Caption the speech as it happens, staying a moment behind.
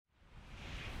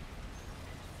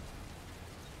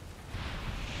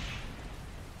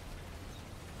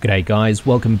G'day guys,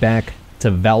 welcome back to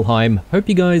Valheim. Hope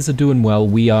you guys are doing well.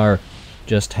 We are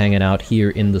just hanging out here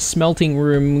in the smelting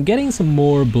room, getting some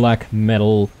more black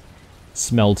metal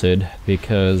smelted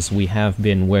because we have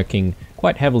been working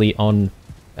quite heavily on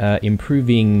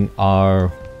improving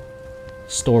our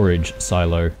storage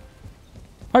silo.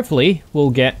 Hopefully we'll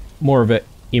get more of it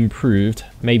improved,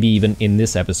 maybe even in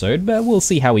this episode, but we'll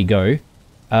see how we go.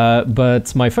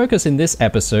 But my focus in this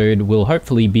episode will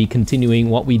hopefully be continuing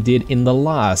what we did in the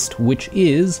last, which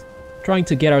is trying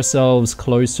to get ourselves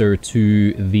closer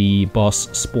to the boss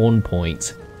spawn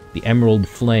point, the Emerald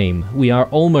Flame. We are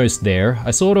almost there.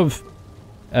 I sort of,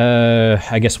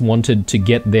 I guess wanted to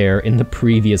get there in the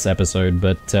previous episode,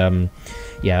 but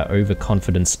yeah,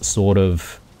 overconfidence sort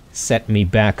of set me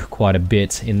back quite a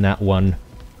bit in that one.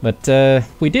 But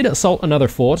we did assault another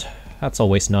fort. That's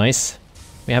always nice.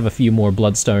 We have a few more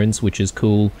bloodstones, which is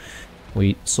cool.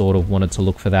 We sort of wanted to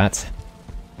look for that.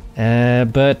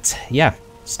 But yeah,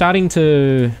 starting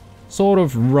to sort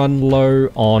of run low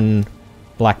on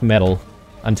black metal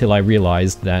until I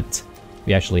realized that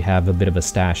we actually have a bit of a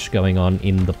stash going on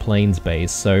in the plains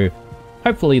base. So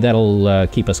hopefully that'll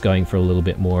keep us going for a little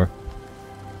bit more.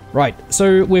 Right,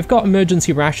 so we've got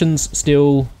emergency rations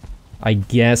still. I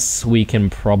guess we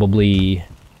can probably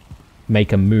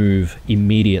make a move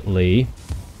immediately.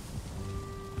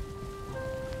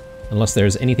 Unless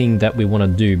there's anything that we want to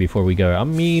do before we go. I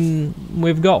mean,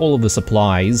 we've got all of the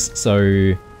supplies,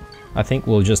 so I think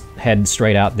we'll just head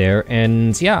straight out there.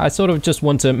 And yeah, I sort of just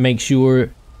want to make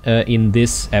sure in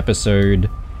this episode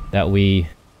that we,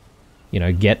 you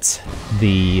know, get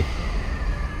the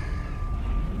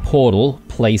portal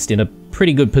placed in a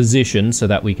pretty good position so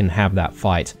that we can have that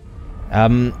fight.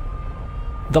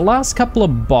 The last couple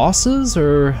of bosses,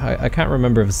 or I can't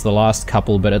remember if it's the last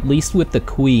couple, but at least with the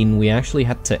Queen, we actually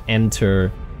had to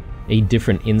enter a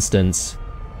different instance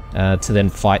to then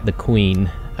fight the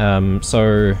Queen.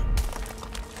 So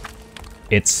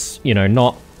it's, you know,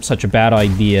 not such a bad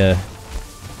idea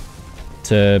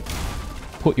to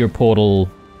put your portal,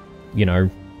 you know,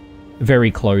 very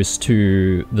close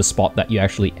to the spot that you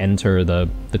actually enter the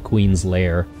Queen's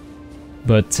lair.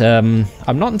 But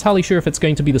I'm not entirely sure if it's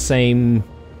going to be the same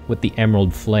with the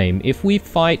Emerald Flame. If we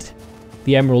fight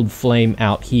the Emerald Flame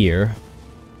out here,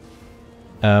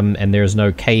 and there's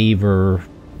no cave or,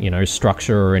 you know,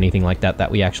 structure or anything like that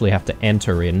that we actually have to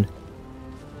enter in,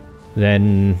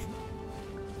 then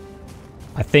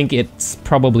I think it's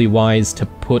probably wise to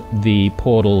put the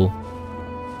portal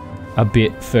a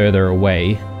bit further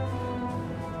away,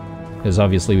 because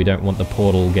obviously we don't want the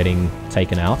portal getting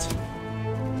taken out.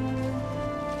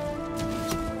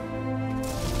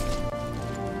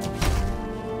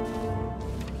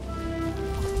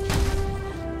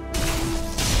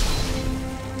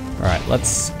 Alright,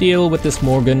 let's deal with this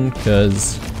Morgan,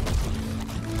 because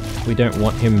we don't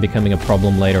want him becoming a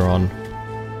problem later on.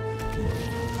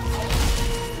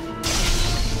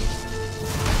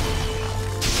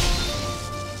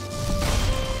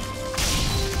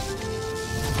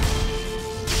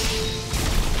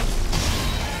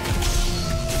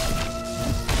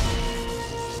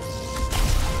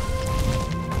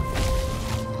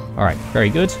 Alright, very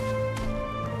good.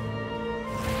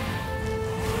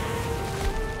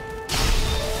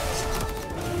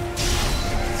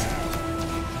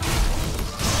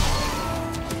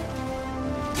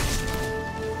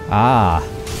 Ah,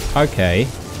 okay.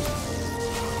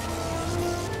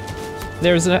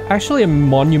 There's actually a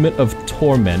monument of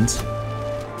torment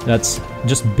that's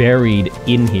just buried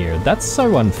in here. That's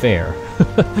so unfair.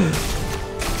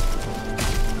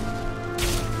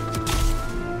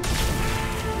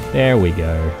 There we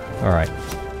go. Alright.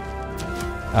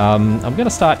 I'm gonna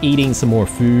start eating some more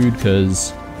food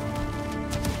because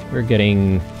we're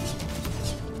getting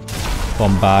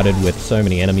bombarded with so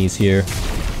many enemies here.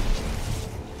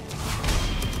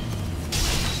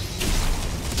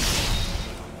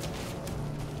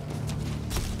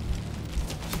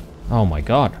 Oh my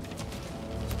god.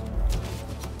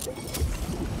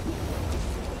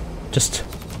 Just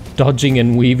dodging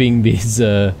and weaving these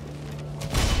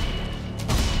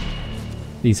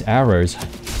arrows.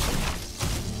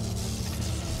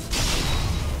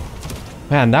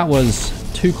 Man, that was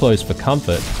too close for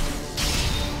comfort.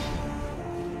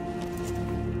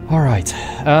 Alright,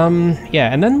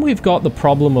 yeah, and then we've got the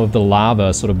problem of the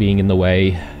lava sort of being in the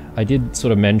way. I did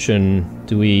sort of mention,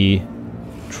 do we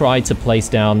try to place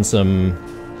down some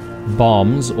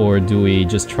bombs, or do we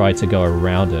just try to go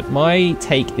around it? My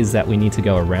take is that we need to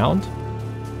go around.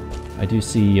 I do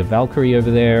see a Valkyrie over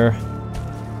there.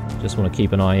 Just want to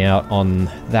keep an eye out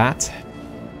on that.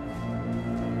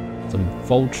 Some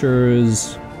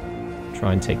vultures.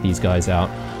 Try and take these guys out.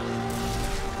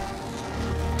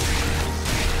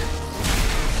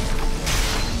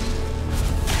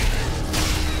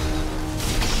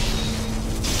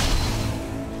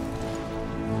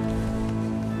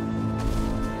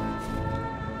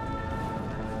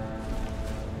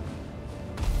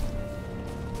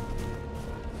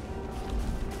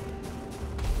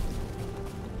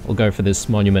 we'll go for this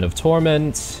Monument of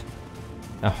Torment.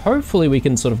 Hopefully we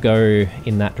can sort of go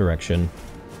in that direction.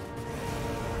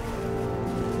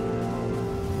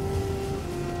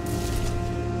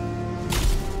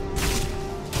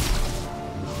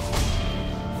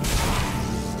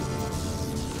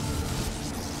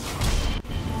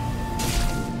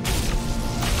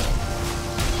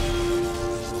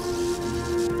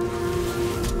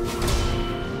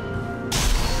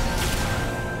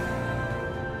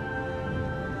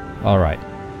 All right.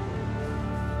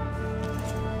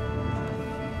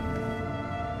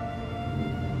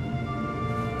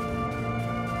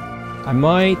 I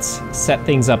might set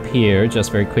things up here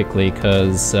just very quickly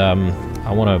because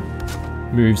I want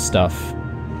to move stuff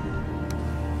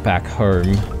back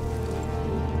home.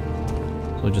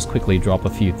 So I'll just quickly drop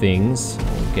a few things.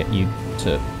 I'll get you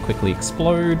to quickly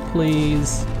explode,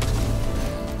 please.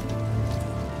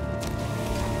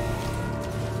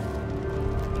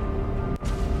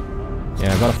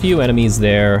 Yeah, I've got a few enemies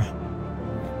there.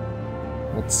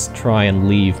 Let's try and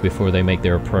leave before they make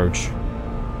their approach.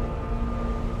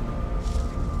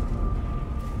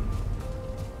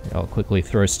 I'll quickly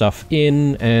throw stuff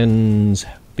in and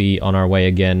be on our way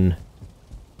again.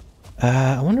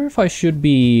 I wonder if I should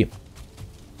be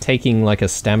taking like a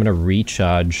stamina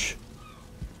recharge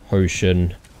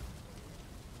potion.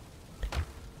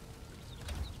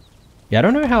 Yeah, I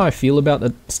don't know how I feel about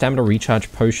the stamina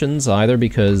recharge potions either,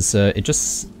 because it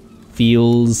just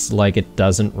feels like it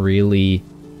doesn't really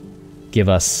give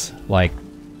us like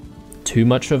too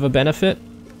much of a benefit.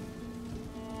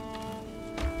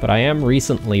 But I am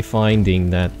recently finding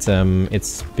that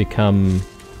it's become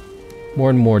more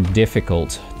and more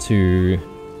difficult to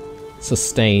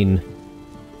sustain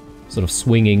sort of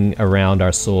swinging around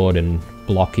our sword and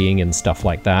blocking and stuff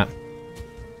like that.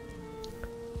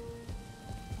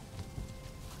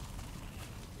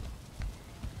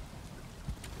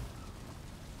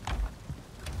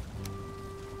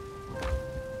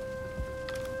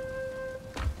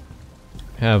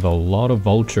 Have a lot of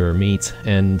vulture meat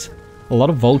and a lot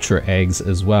of vulture eggs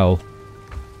as well.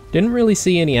 Didn't really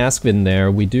see any Askvin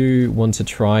there. We do want to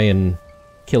try and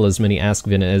kill as many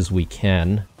Askvin as we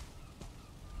can.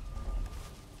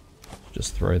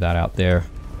 Just throw that out there.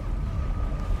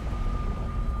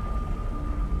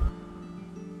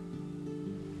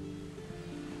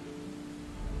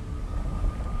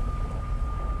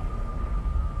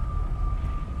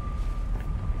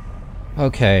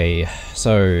 Okay,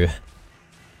 so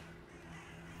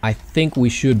I think we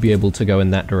should be able to go in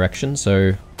that direction,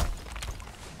 so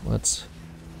let's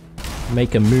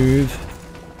make a move.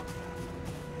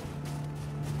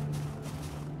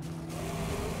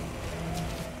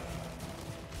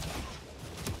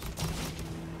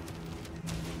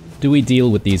 Do we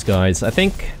deal with these guys? I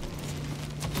think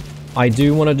I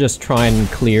do want to just try and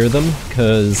clear them,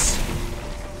 because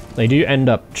they do end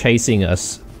up chasing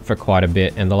us for quite a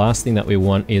bit, and the last thing that we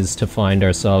want is to find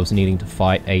ourselves needing to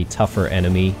fight a tougher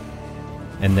enemy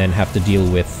and then have to deal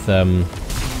with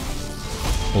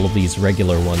all of these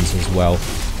regular ones as well.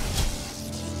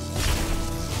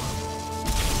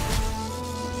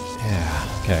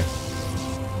 Yeah, okay.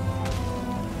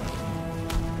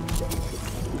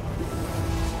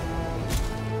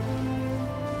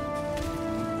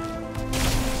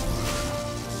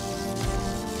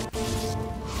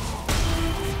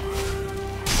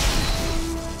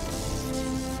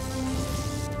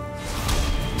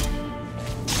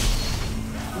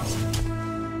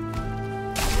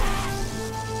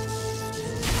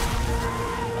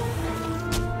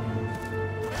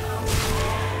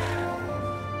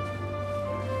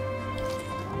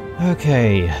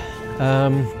 Okay,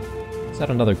 is that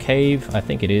another cave? I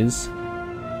think it is.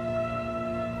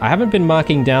 I haven't been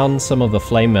marking down some of the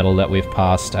flame metal that we've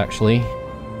passed, actually.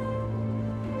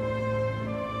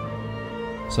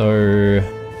 So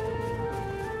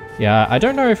yeah, I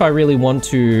don't know if I really want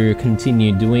to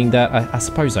continue doing that. I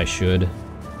suppose I should,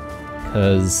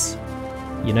 because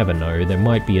you never know, there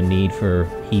might be a need for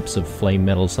heaps of flame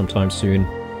metal sometime soon.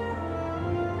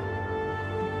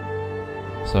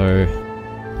 So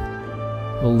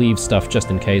we'll leave stuff just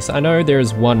in case. I know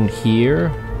there's one here,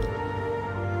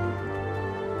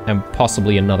 and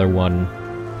possibly another one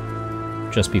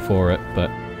just before it, but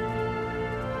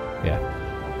yeah.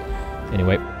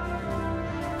 Anyway,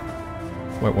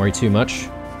 won't worry too much.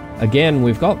 Again,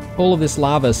 we've got all of this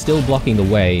lava still blocking the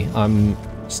way. I'm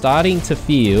starting to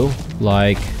feel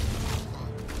like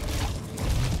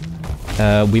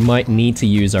we might need to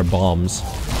use our bombs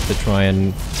to try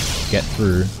and get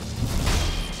through.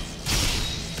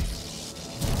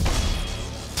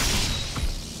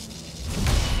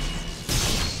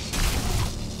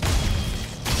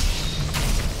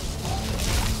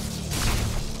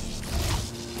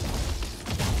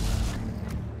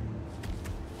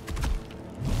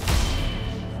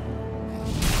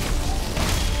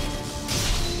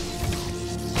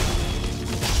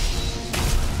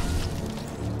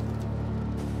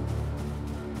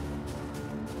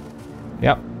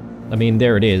 I mean,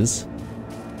 there it is.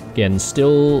 Again,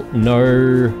 still no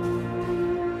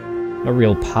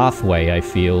real pathway, I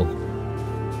feel.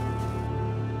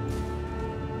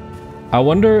 I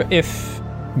wonder if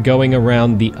going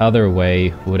around the other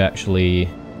way would actually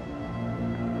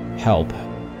help.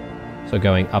 So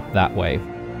going up that way.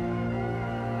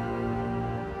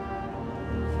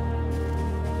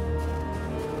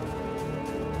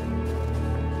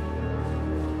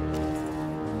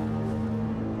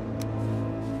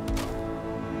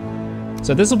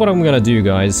 So this is what I'm gonna do,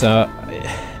 guys.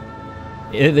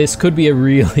 This could be a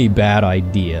really bad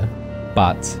idea,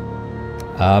 but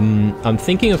I'm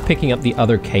thinking of picking up the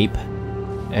other cape,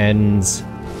 and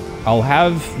I'll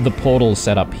have the portal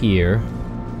set up here.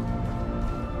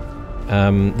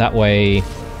 That way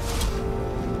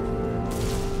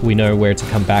we know where to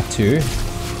come back to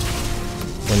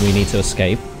when we need to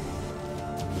escape.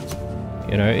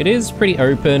 You know, it is pretty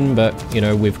open, but, you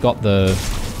know, we've got the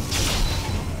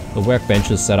workbench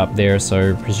is set up there,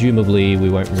 so presumably we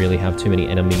won't really have too many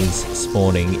enemies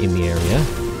spawning in the area.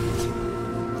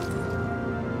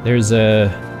 There's a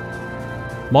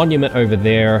monument over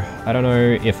there. I don't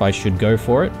know if I should go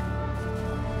for it.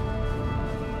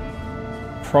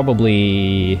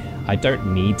 Probably I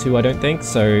don't need to, I don't think,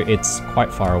 so it's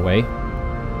quite far away.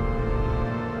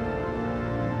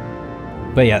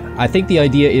 But yeah, I think the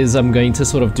idea is I'm going to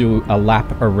sort of do a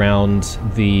lap around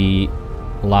the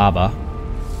lava.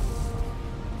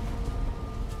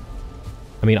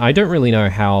 I mean, I don't really know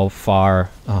how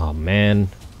far... Oh, man.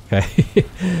 Okay.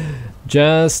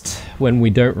 Just when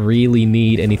we don't really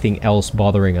need anything else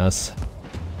bothering us.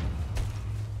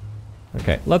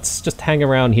 Okay, let's just hang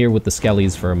around here with the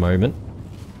skellies for a moment.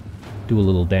 Do a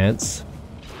little dance.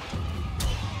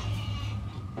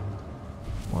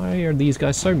 Why are these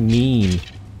guys so mean?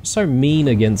 So mean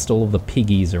against all of the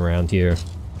piggies around here.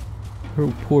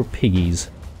 Poor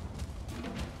piggies.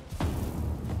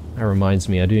 That reminds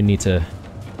me, I do need to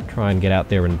try and get out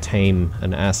there and tame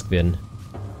an Askvin.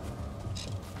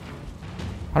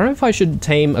 I don't know if I should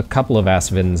tame a couple of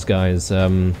Askvins, guys.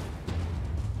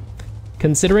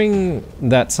 Considering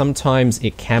that sometimes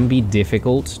it can be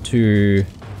difficult to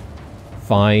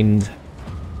find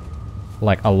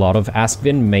like a lot of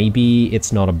Askvin, maybe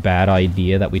it's not a bad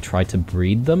idea that we try to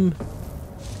breed them.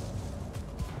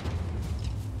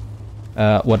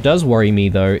 What does worry me,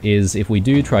 though, is if we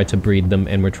do try to breed them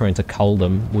and we're trying to cull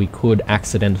them, we could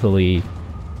accidentally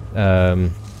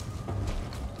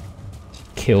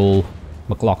kill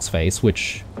McLock's face,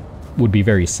 which would be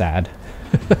very sad,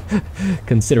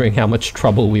 considering how much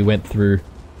trouble we went through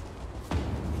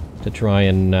to try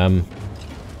and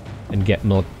get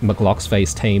McLock's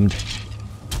face tamed.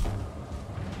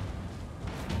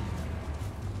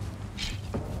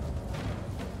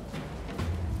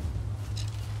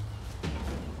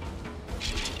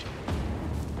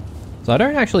 So I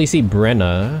don't actually see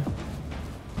Brenna,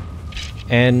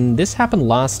 and this happened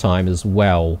last time as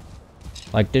well.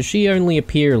 Like, does she only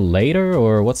appear later,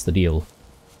 or what's the deal?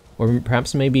 Or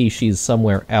perhaps maybe she's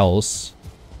somewhere else,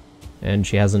 and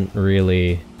she hasn't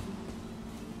really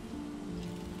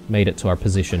made it to our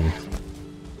position.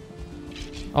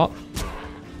 Oh!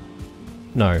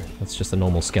 No, that's just a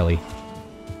normal skelly.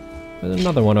 There's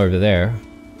another one over there.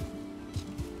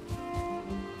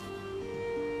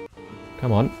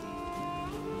 Come on.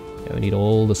 Yeah, we need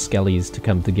all the skellies to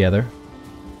come together.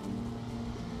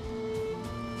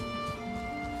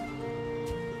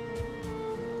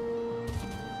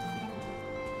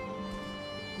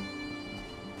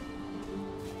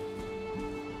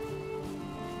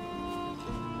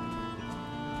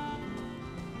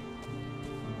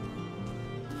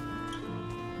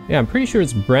 Yeah, I'm pretty sure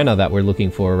it's Brenna that we're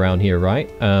looking for around here, right?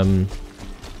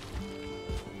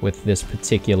 With this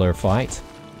particular fight.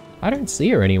 I don't see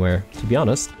her anywhere, to be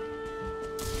honest.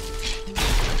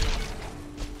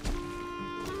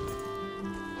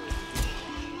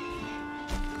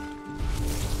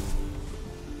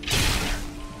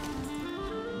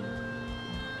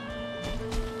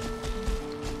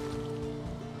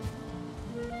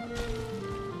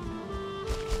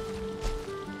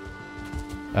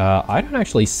 I don't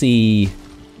actually see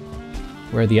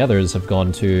where the others have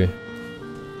gone to.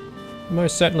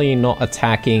 Most certainly not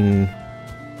attacking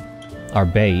our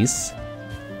base.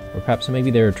 Or perhaps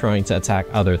maybe they're trying to attack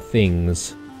other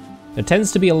things. There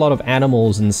tends to be a lot of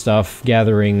animals and stuff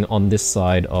gathering on this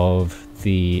side of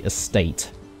the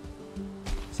estate.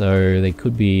 So they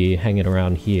could be hanging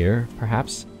around here,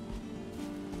 perhaps.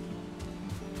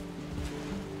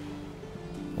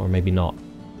 Or maybe not.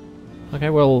 Okay,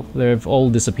 well, they've all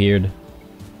disappeared.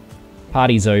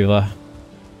 Party's over.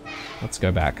 Let's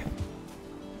go back.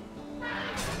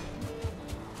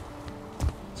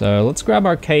 So let's grab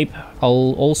our cape.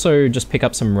 I'll also just pick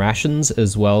up some rations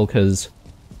as well, because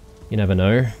you never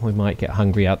know, we might get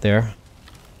hungry out there.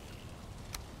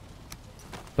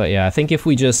 But yeah, I think if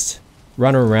we just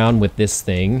run around with this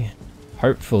thing,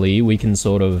 hopefully we can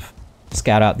sort of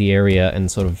scout out the area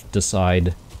and sort of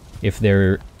decide if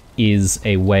there is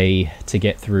a way to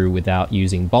get through without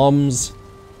using bombs.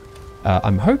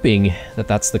 I'm hoping that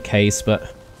that's the case,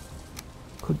 but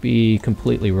could be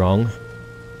completely wrong.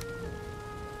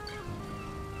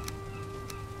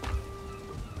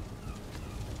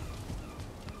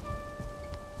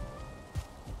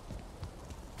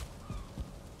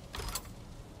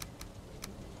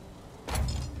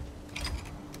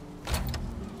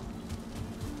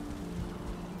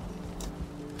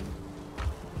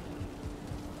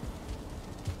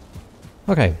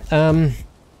 Okay, I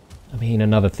mean,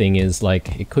 another thing is,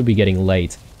 like, it could be getting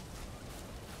late.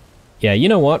 Yeah, you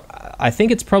know what? I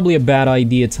think it's probably a bad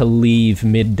idea to leave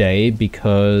midday,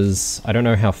 because I don't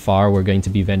know how far we're going to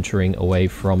be venturing away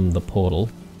from the portal.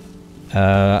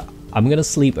 I'm gonna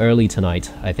sleep early tonight,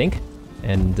 I think,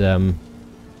 and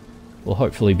we'll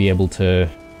hopefully be able to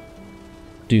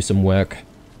do some work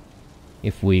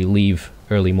if we leave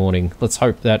early morning. Let's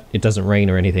hope that it doesn't rain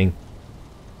or anything.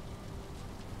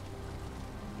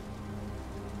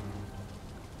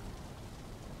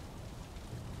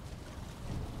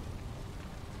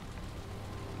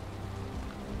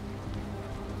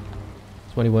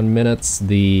 $21.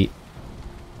 The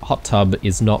hot tub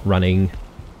is not running.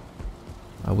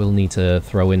 I will need to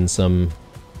throw in some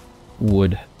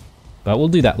wood, but we'll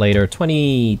do that later.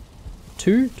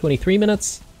 22, 23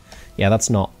 minutes? Yeah, that's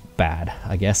not bad,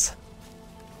 I guess.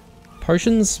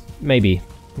 Potions? Maybe.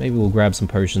 Maybe we'll grab some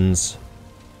potions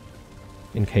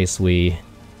in case we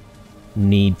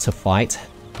need to fight.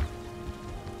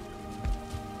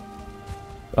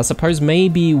 I suppose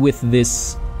maybe with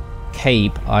this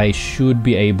cape, I should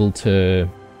be able to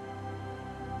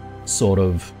sort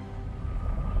of,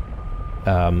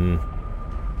 I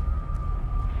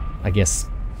guess,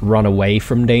 run away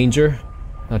from danger.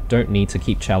 I don't need to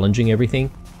keep challenging everything.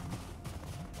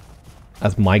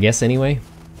 That's my guess anyway.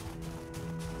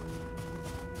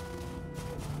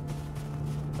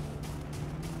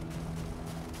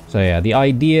 So yeah, the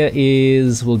idea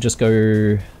is we'll just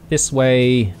go this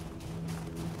way,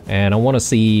 and I want to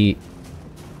see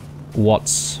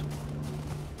what's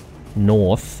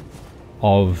north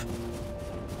of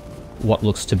what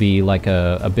looks to be like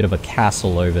a bit of a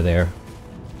castle over there.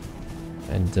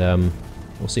 And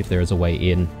we'll see if there is a way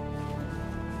in.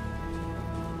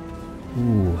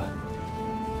 Ooh.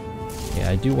 Yeah,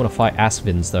 I do want to fight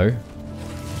Asvins though.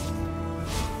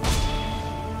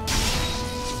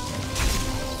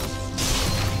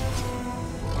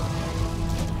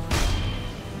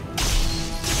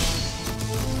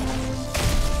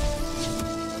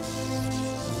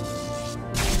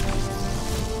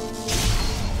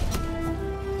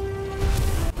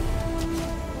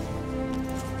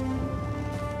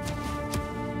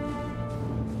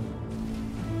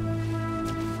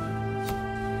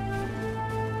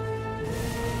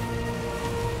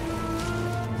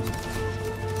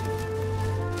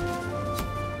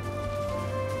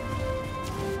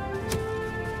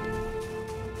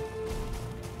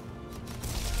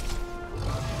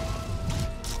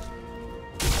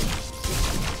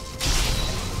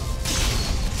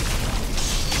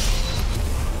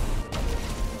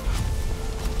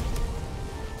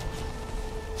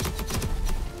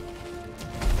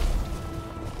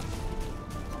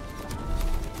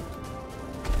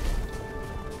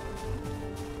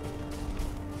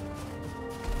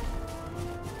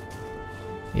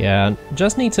 Yeah,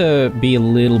 just need to be a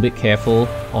little bit careful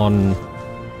on,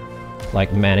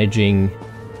 like, managing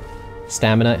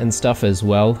stamina and stuff as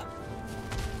well.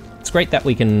 It's great that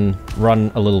we can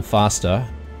run a little faster,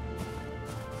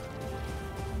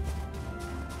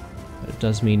 but it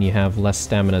does mean you have less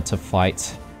stamina to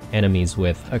fight enemies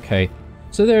with. Okay,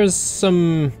 so there's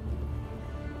some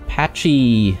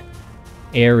patchy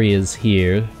areas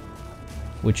here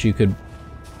which you could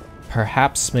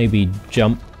perhaps maybe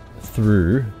jump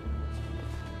through.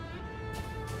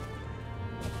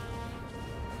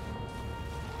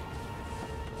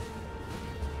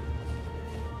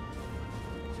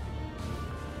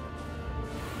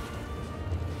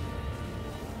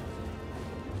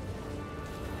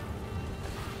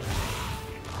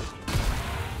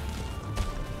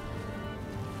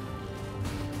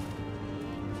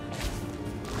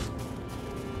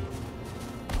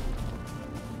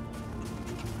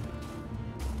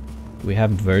 Do we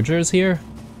have vergers here?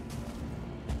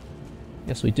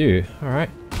 Yes, we do.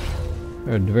 Alright.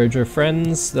 Our verger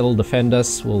friends that'll defend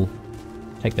us. We'll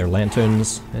take their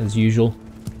lanterns, as usual.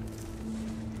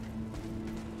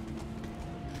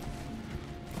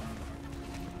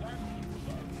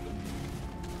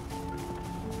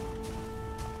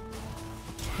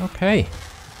 Okay.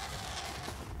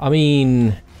 I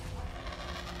mean,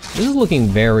 this is looking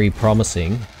very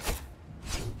promising.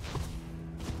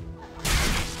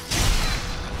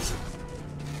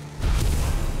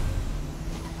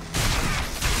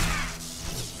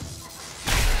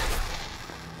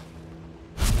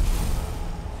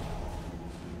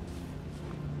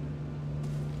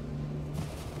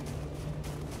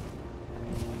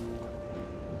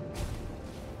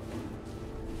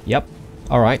 Yep.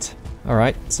 Alright.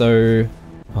 Alright, so...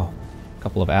 Oh, a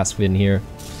couple of Aspin here.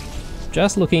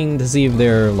 Just looking to see if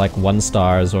they're like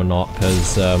 1-stars or not,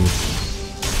 because our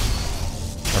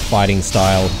fighting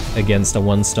style against a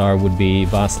 1-star would be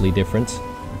vastly different.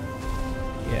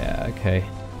 Yeah, okay.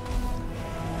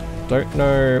 Don't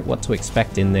know what to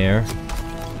expect in there.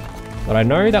 But I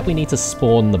know that we need to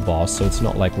spawn the boss, so it's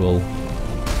not like we'll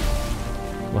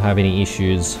have any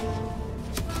issues.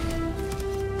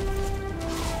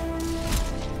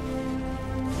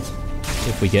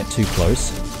 If we get too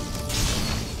close.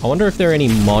 I wonder if there are any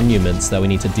monuments that we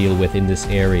need to deal with in this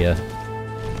area.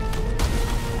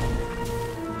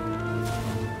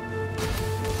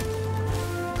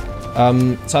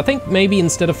 So I think maybe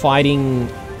instead of fighting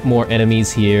more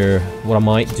enemies here, what I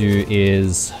might do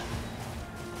is...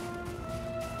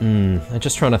 I'm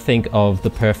just trying to think of the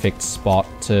perfect spot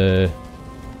to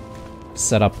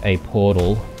set up a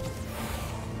portal.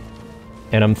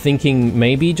 And I'm thinking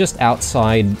maybe just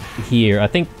outside here. I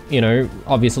think, you know,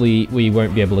 obviously we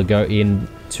won't be able to go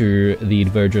into the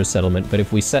Verger settlement, but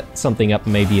if we set something up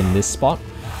maybe in this spot,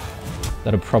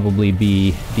 that'll probably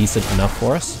be decent enough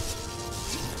for us.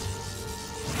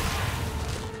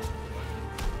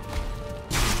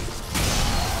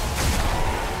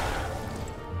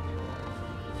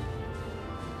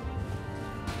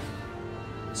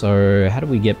 So, how do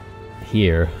we get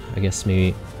here? I guess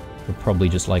maybe we're probably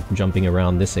just like jumping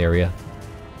around this area.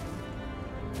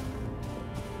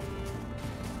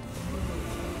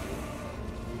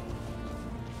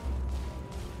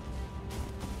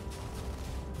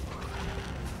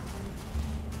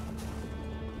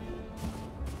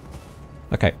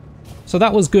 Okay, so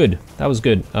that was good. That was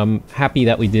good. I'm happy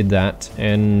that we did that,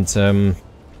 and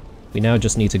we now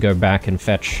just need to go back and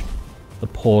fetch the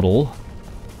portal.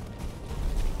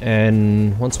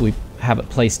 And once we have it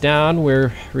placed down,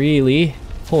 we're really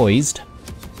poised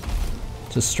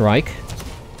to strike.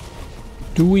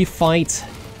 Do we fight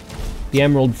the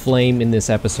Emerald Flame in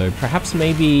this episode? Perhaps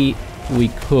maybe we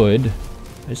could.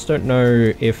 I just don't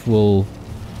know if we'll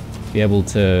be able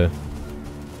to,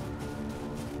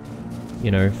 you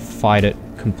know, fight it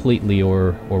completely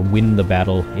or win the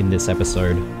battle in this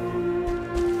episode.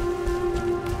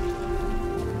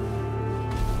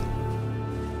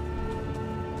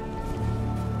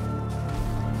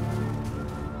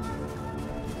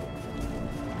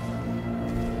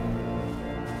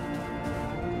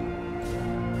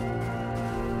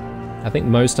 I think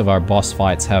most of our boss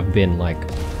fights have been, like,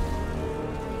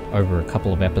 over a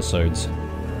couple of episodes.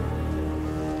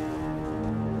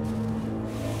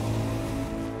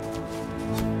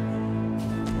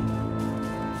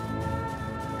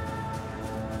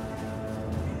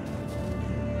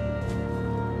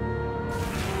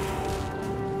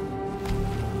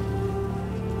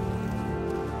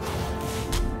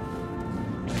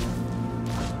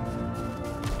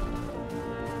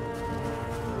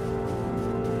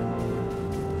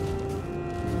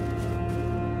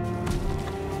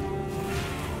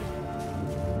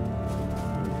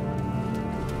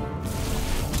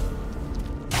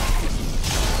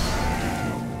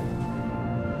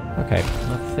 Okay,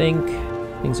 I think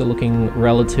things are looking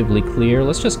relatively clear.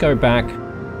 Let's just go back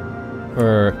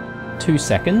for 2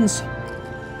 seconds.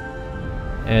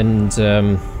 And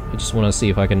I just want to see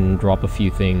if I can drop a few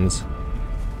things.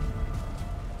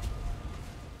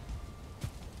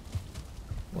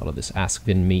 A lot of this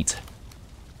Askvin meat,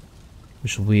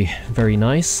 which will be very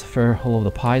nice for all of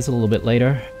the pies a little bit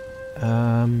later.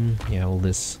 Yeah, all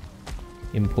this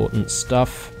important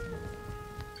stuff.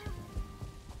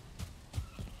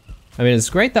 I mean, it's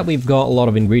great that we've got a lot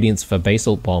of ingredients for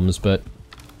basalt bombs, but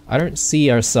I don't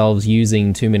see ourselves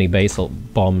using too many basalt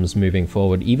bombs moving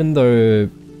forward, even though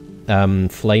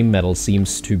flame metal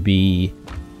seems to be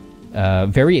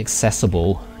very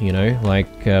accessible, you know,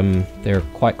 like they're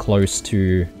quite close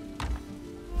to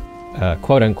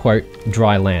quote-unquote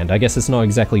dry land. I guess it's not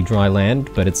exactly dry land,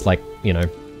 but it's like, you know,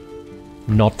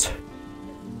 not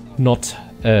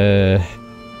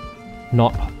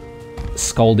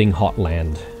scalding hot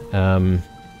land.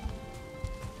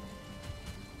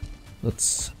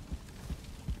 Let's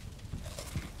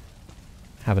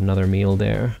have another meal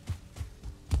there.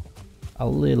 A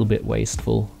little bit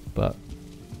wasteful, but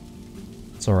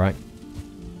it's alright.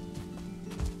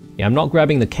 Yeah, I'm not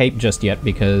grabbing the cape just yet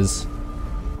because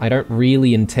I don't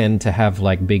really intend to have,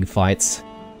 like, big fights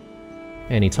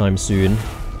anytime soon.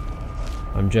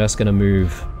 I'm just gonna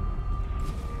move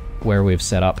where we've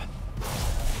set up.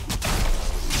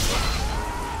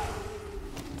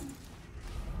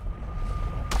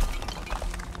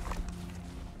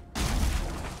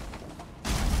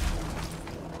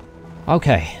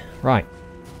 Okay, right.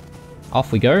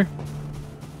 Off we go.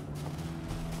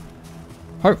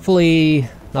 Hopefully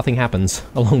nothing happens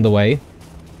along the way.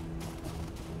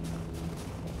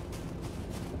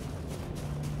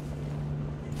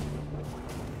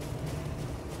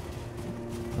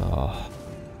 Oh.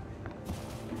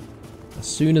 As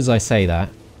soon as I say that,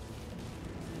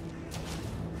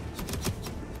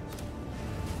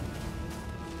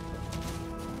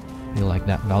 I feel like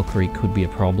that Valkyrie could be a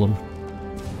problem.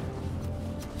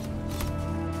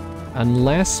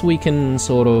 Unless we can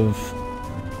sort of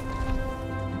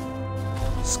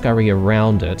scurry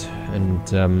around it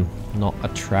and not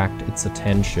attract its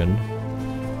attention.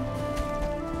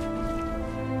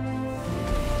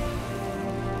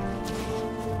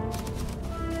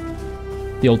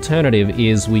 The alternative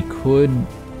is we could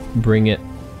bring it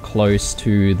close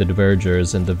to the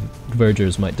divergers and the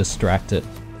divergers might distract it.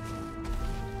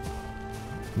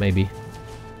 Maybe.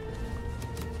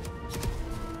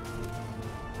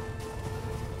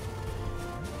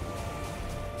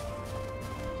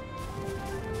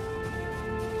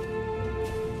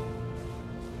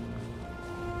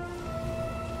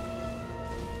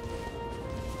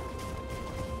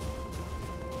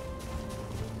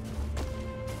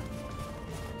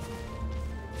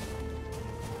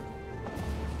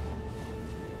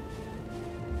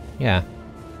 Yeah,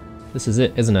 this is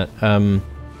it, isn't it?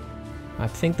 I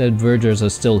think the Vergers are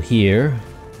still here.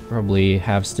 Probably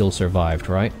have still survived,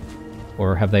 right?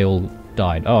 Or have they all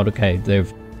died? Oh, okay, they're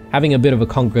having a bit of a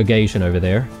congregation over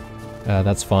there.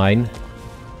 That's fine.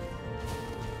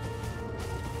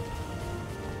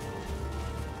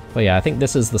 But yeah, I think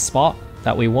this is the spot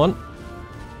that we want.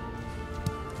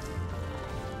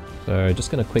 So just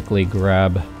gonna quickly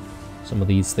grab some of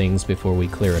these things before we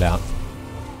clear it out.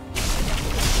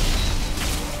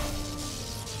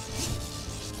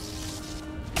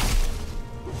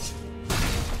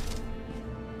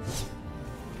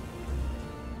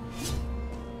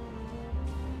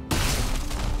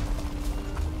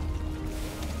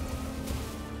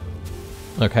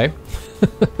 Okay.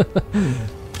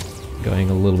 Going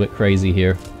a little bit crazy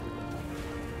here.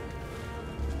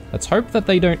 Let's hope that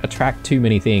they don't attract too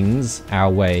many things our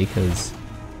way, because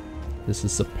this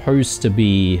is supposed to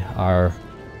be our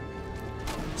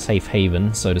safe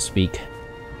haven, so to speak.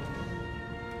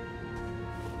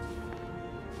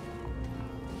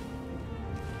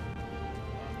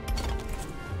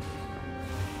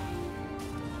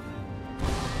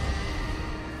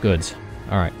 Good.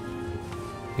 Alright.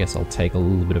 Guess I'll take a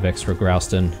little bit of extra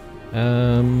Grouston.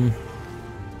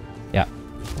 Yeah,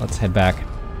 let's head back.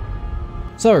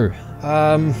 So,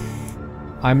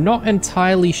 I'm not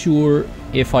entirely sure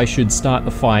if I should start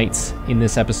the fight in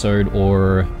this episode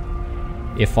or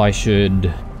if I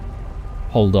should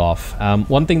hold off.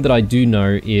 One thing that I do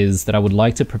know is that I would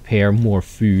like to prepare more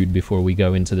food before we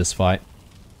go into this fight.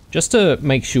 Just to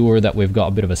make sure that we've got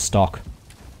a bit of a stock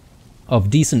of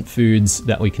decent foods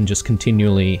that we can just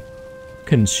continually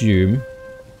consume.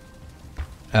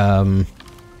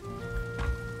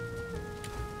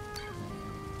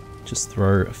 Just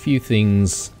throw a few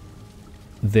things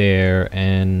there,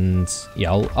 and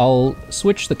yeah, I'll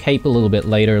switch the cape a little bit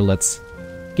later. Let's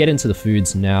get into the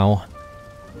foods now.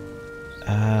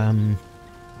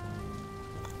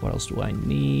 What else do I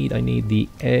need? I need the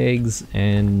eggs,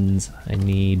 and I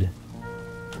need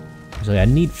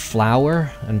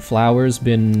flour, and flour's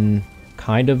been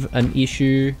kind of an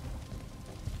issue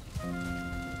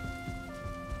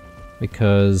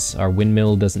because our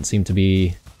windmill doesn't seem to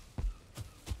be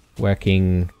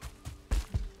working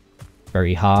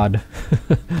very hard.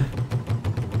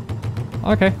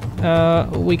 Okay,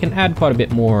 we can add quite a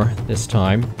bit more this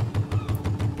time.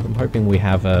 I'm hoping we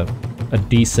have a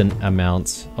decent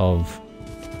amount of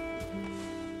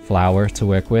flour to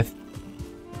work with.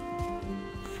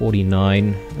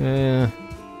 49.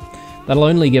 That'll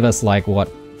only give us like,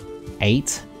 what,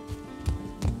 8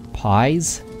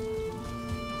 pies?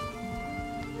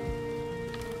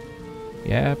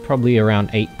 Yeah, probably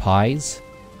around 8 pies.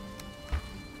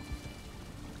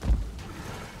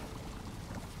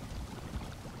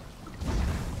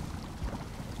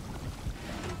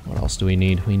 What else do we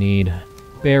need? We need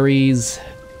berries.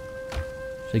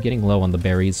 So getting low on the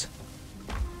berries.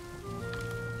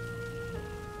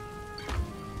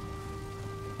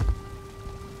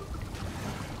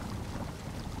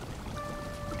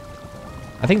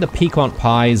 I think the piquant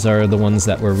pies are the ones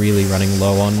that we're really running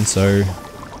low on, so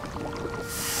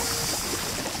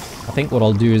I think what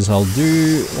I'll do is I'll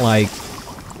do like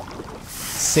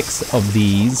 6 of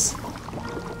these.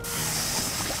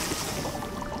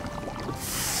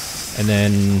 And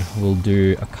then we'll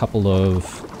do a couple of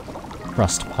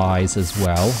crust pies as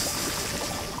well.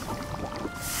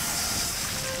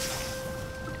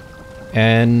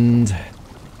 And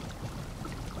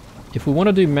if we want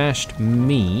to do mashed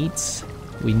meat,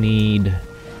 we need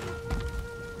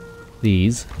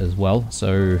these as well.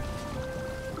 So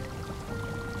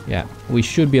yeah, we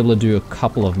should be able to do a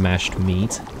couple of mashed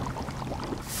meat.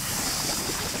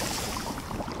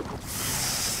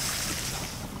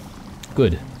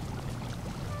 Good.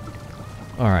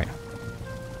 Alright.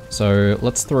 So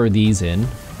let's throw these in.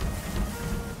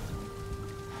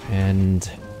 And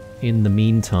in the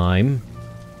meantime,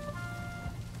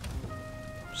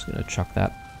 I'm just gonna chuck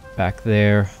that back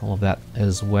there, all of that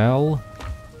as well.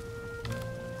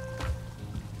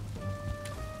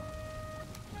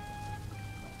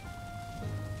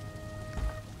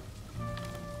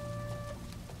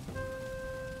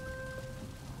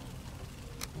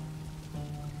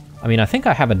 I mean, I think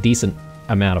I have a decent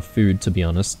amount of food, to be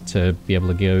honest, to be able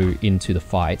to go into the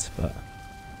fight, but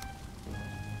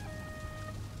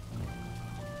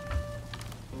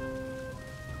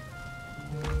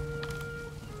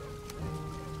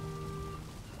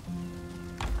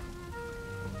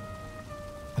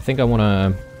I think I want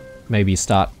to maybe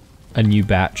start a new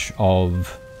batch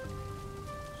of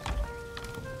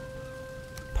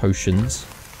potions.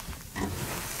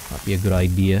 Might be a good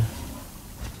idea.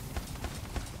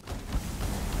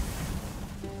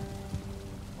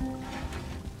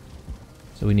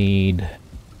 So we need, I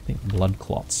think, blood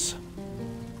clots.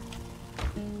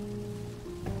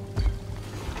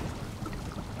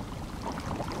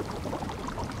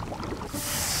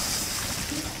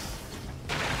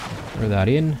 Throw that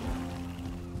in.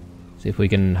 See if we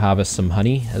can harvest some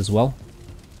honey as well.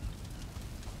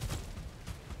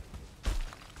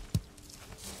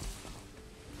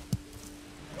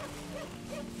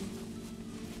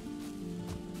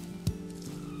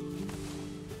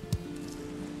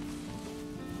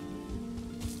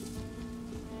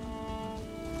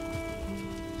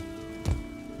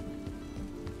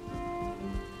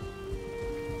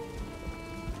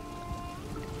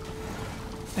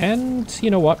 And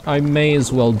you know what, I may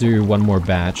as well do one more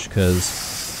batch, because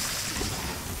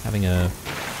having a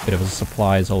bit of a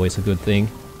supply is always a good thing.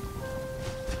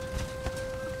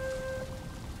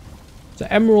 So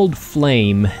Emerald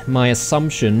Flame, my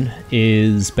assumption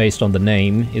is, based on the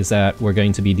name, is that we're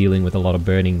going to be dealing with a lot of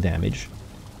burning damage.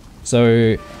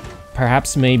 So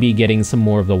perhaps maybe getting some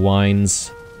more of the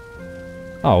wines.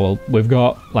 Oh, well, we've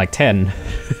got like 10,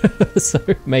 so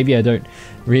maybe I don't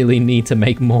really need to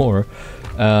make more.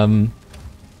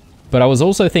 But I was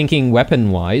also thinking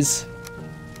weapon-wise,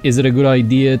 is it a good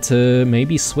idea to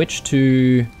maybe switch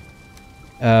to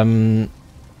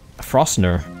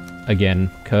Frostner again,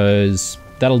 because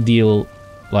that'll deal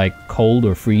like cold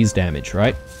or freeze damage,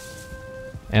 right?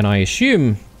 And I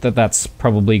assume that that's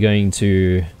probably going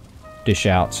to dish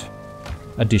out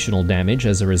additional damage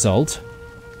as a result.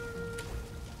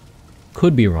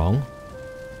 Could be wrong.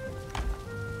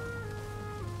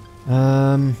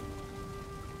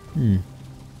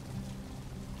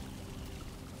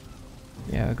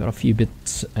 Yeah, I got a few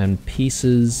bits and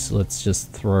pieces. Let's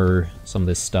just throw some of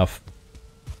this stuff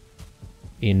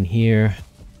in here.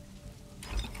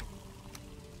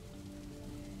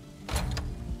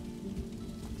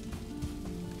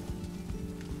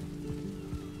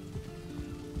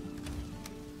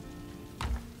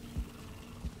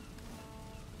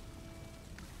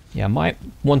 Yeah, I might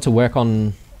want to work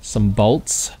on some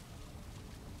bolts.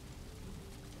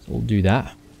 So we'll do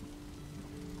that.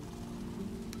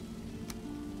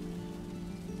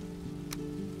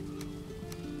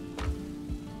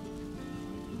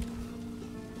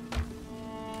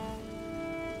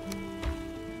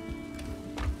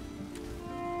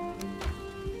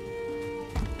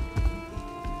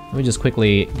 Let me just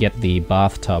quickly get the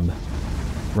bathtub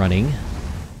running.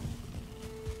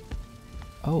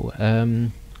 Oh,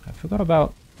 I forgot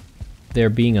about there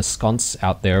being a sconce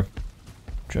out there,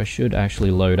 which I should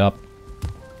actually load up.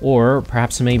 Or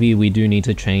perhaps maybe we do need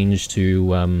to change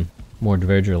to more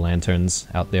diverger lanterns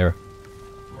out there.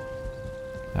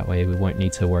 That way we won't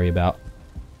need to worry about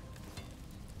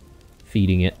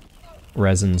feeding it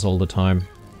resins all the time.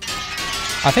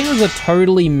 I think it was a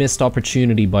totally missed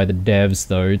opportunity by the devs,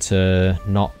 though, to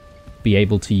not be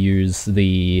able to use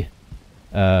the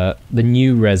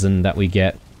new resin that we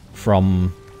get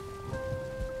from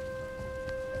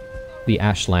the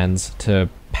Ashlands to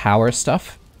power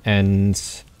stuff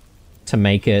and to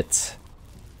make it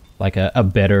like a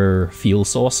better fuel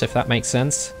source, if that makes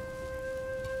sense.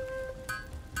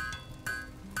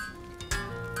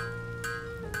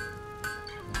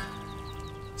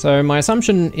 So my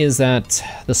assumption is that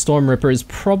the Storm Ripper is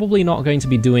probably not going to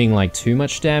be doing like too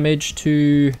much damage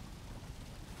to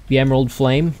the Emerald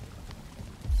Flame.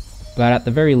 But at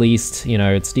the very least, you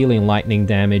know, it's dealing lightning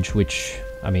damage, which,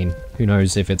 I mean, who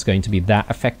knows if it's going to be that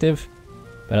effective.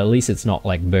 But at least it's not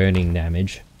like burning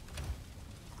damage.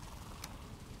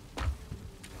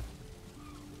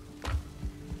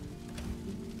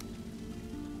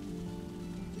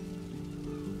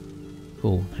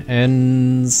 Cool.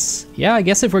 And yeah, I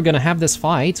guess if we're gonna have this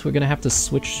fight, we're gonna have to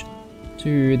switch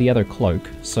to the other cloak.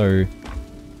 So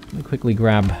let me quickly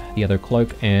grab the other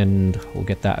cloak and we'll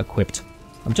get that equipped.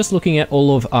 I'm just looking at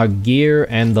all of our gear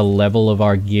and the level of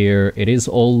our gear. It is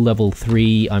all level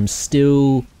 3. I'm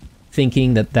still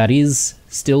thinking that that is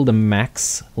still the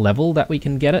max level that we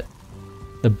can get it.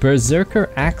 The Berserker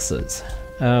Axes.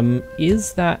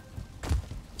 Is that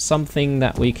something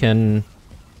that we can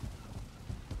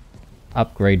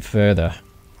upgrade further?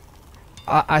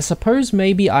 I suppose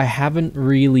maybe I haven't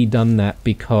really done that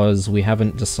because we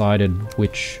haven't decided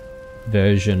which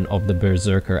version of the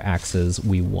Berserker Axes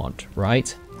we want,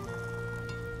 right?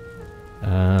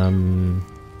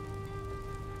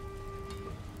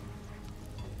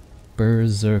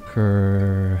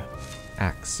 Berserker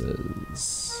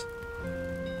Axes.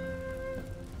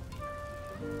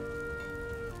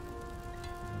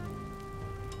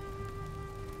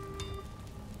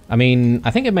 I mean,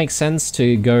 I think it makes sense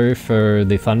to go for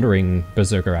the Thundering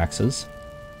Berserker Axes.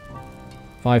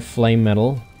 5 Flame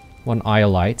Metal, 1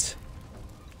 Iolite.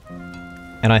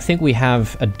 And I think we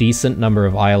have a decent number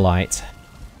of Iolite.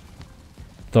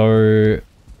 Though,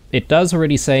 it does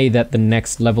already say that the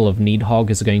next level of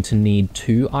Needhog is going to need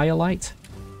 2 Iolite.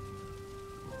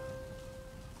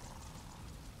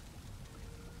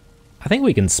 I think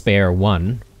we can spare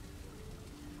 1.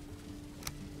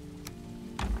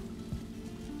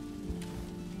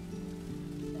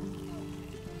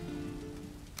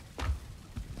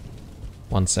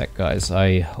 One sec, guys.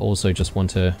 I also just want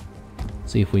to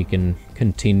see if we can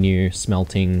continue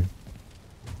smelting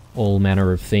all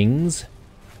manner of things.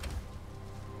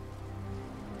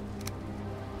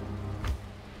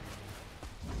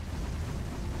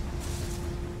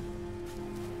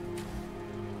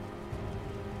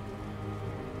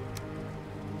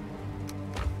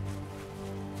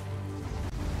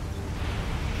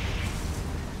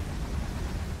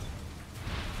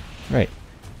 Right.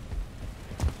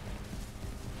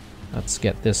 Let's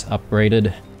get this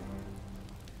upgraded.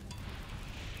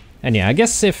 And yeah, I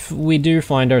guess if we do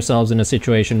find ourselves in a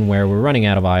situation where we're running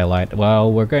out of Iolite,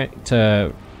 well, we're going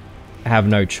to have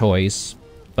no choice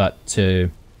but to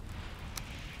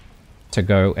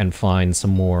go and find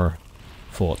some more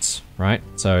forts, right?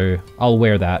 So I'll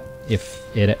wear that if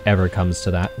it ever comes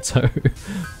to that, so...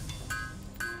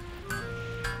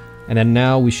 And then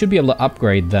now we should be able to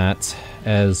upgrade that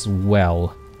as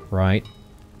well, right?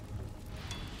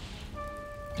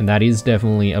 And that is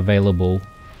definitely available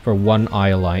for 1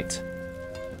 Iolite.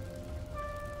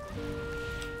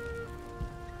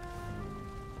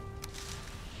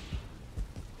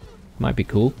 Might be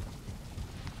cool.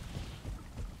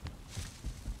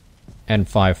 And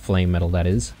 5 Flame Metal, that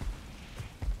is.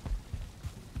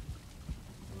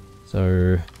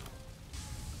 So...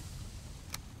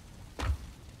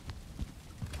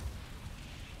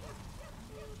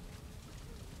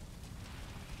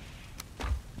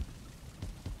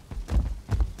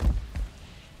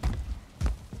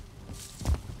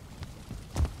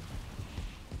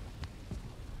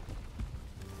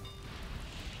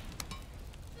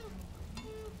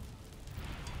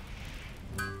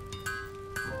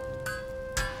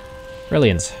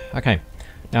 Brilliant. Okay.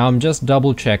 Now I'm just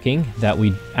double checking that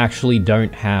we actually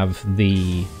don't have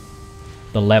the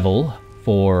level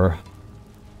for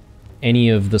any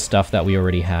of the stuff that we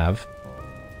already have.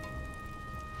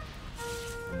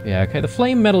 Yeah, okay, the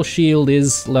Flame Metal Shield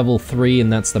is level 3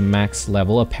 and that's the max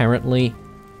level, apparently.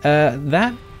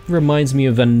 That reminds me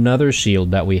of another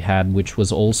shield that we had, which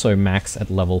was also max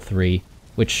at level 3,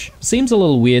 which seems a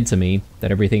little weird to me,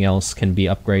 that everything else can be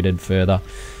upgraded further.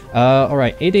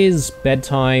 Alright, it is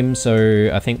bedtime, so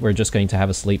I think we're just going to have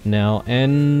a sleep now,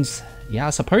 and yeah, I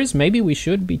suppose maybe we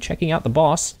should be checking out the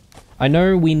boss. I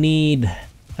know we need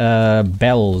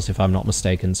bells, if I'm not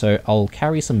mistaken, so I'll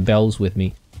carry some bells with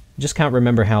me. Just can't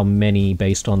remember how many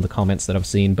based on the comments that I've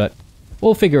seen, but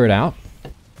we'll figure it out.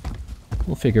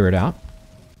 We'll figure it out.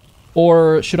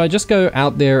 Or should I just go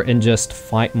out there and just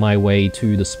fight my way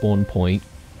to the spawn point?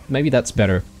 Maybe that's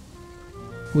better.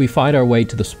 we find our way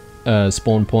to the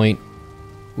spawn point,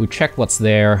 we check what's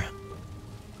there,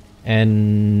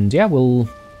 and yeah, we'll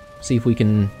see if we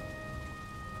can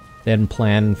then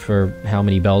plan for how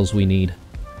many bells we need.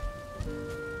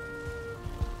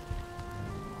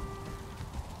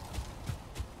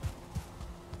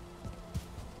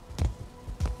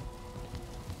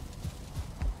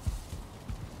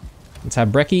 Let's have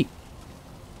brekkie.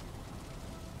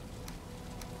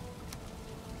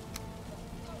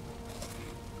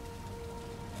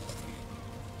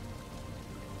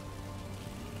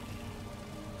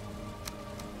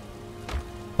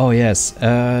 Oh yes,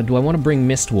 do I want to bring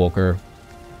Mistwalker?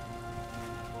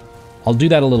 I'll do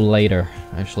that a little later,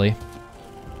 actually.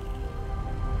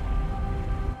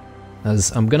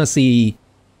 As I'm gonna see...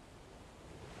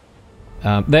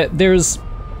 there's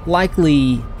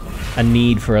likely a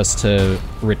need for us to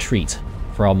retreat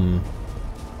from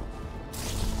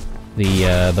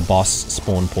the boss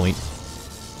spawn point.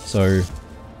 So...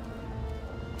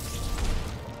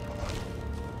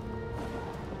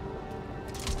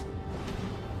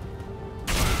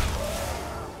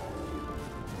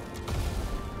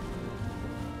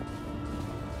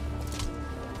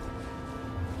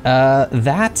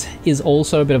 that is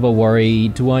also a bit of a worry.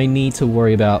 Do I need to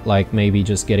worry about, like, maybe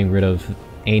just getting rid of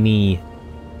any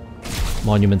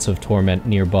Monuments of Torment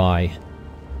nearby?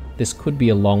 This could be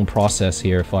a long process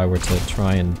here if I were to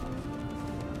try and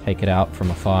take it out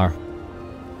from afar.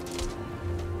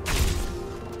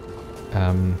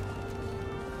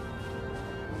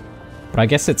 But I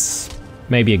guess it's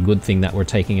maybe a good thing that we're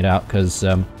taking it out, because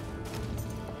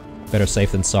better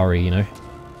safe than sorry, you know?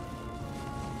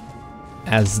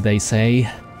 As they say.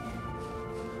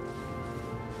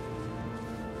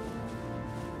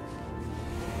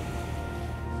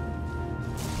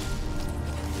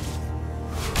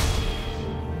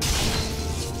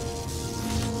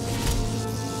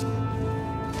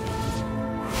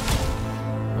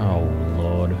 Oh,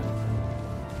 Lord.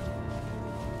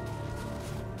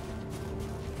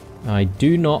 I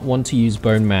do not want to use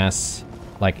Bone Mass,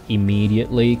 like,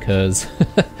 immediately, because...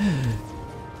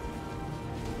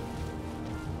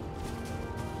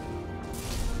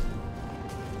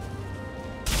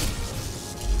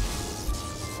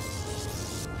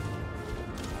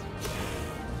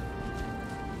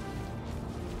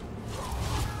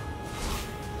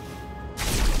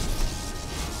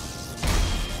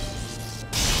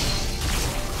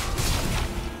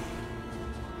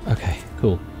 Okay,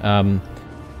 cool.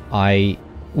 I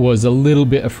was a little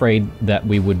bit afraid that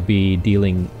we would be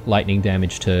dealing lightning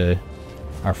damage to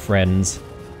our friends,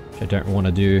 which I don't want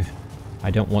to do.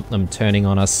 I don't want them turning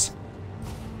on us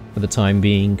for the time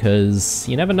being, because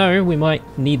you never know, we might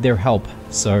need their help,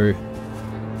 so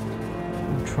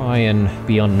I'll try and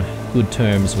be on good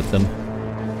terms with them.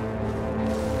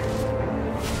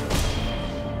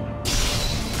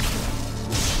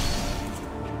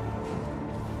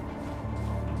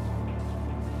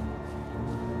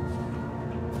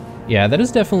 Yeah, that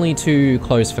is definitely too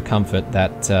close for comfort,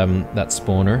 that that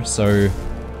spawner, so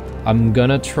I'm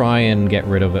gonna try and get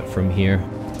rid of it from here.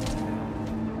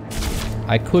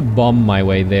 I could bomb my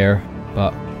way there,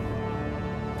 but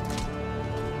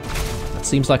that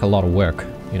seems like a lot of work,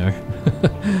 you know?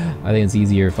 I think it's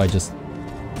easier if I just...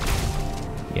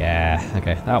 Yeah,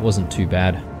 okay, that wasn't too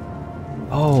bad.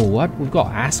 Oh, what? We've got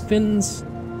Askvins?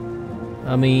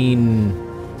 I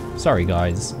mean... Sorry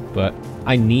guys, but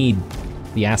I need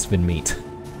the Aspin meat.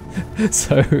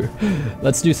 So,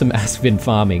 let's do some Aspin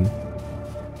farming.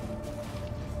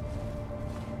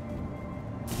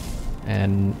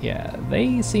 And yeah,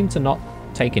 they seem to not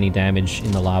take any damage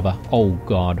in the lava. Oh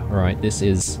god, alright,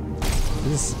 this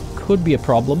could be a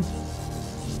problem.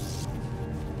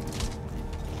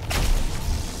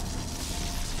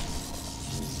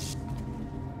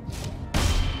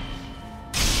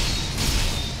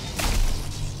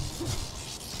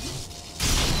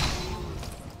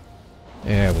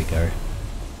 There we go.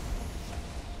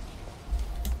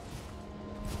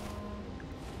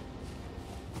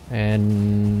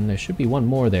 And there should be one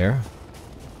more there.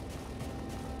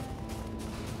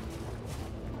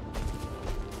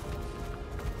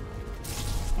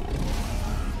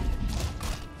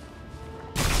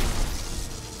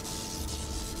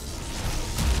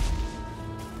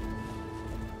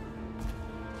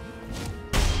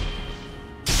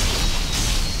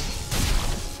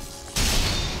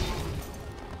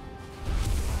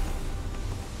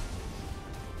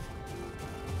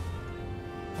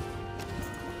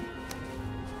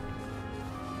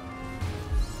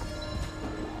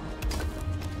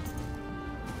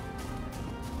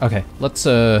 Okay, let's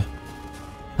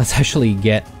actually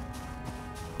get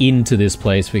into this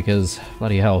place, because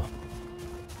bloody hell.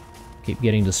 Keep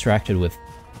getting distracted with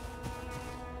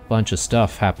a bunch of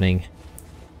stuff happening.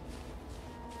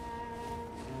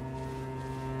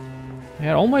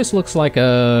 Yeah, it almost looks like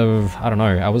a... I don't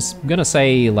know, I was gonna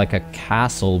say like a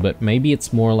castle, but maybe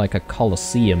it's more like a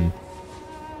coliseum.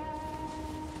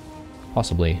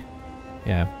 Possibly.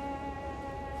 Yeah.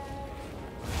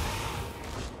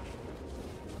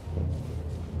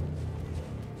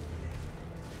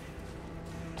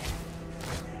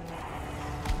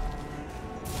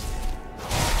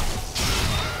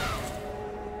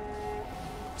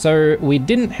 So we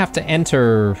didn't have to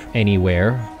enter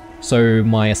anywhere. So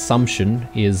my assumption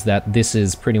is that this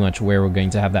is pretty much where we're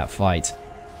going to have that fight.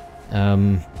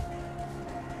 Bell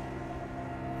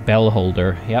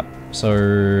holder, yep.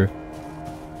 So...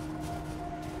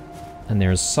 And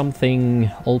there's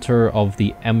something, altar of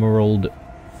the emerald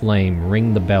flame,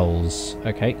 ring the bells.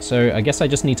 Okay, so I guess I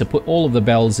just need to put all of the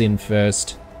bells in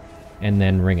first and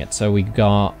then ring it. So we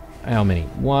got, how many?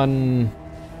 1,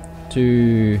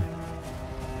 2,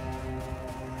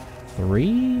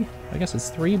 3? I guess it's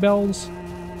 3 bells.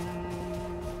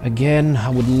 Again, I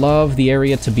would love the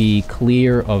area to be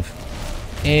clear of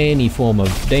any form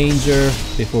of danger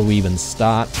before we even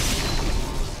start.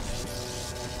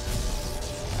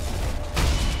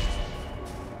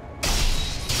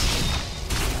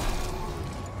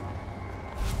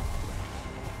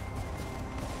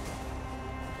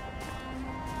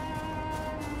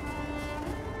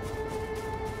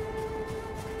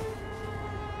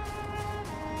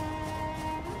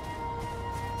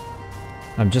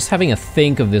 I'm just having a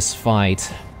think of this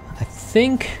fight. I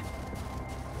think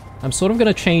I'm sort of going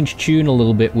to change tune a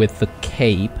little bit with the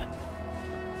cape.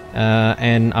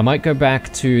 And I might go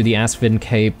back to the Asvin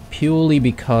cape purely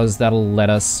because that'll let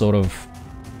us sort of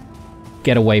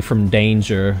get away from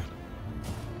danger.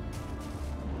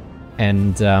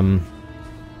 And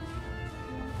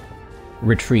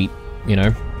retreat, you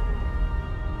know?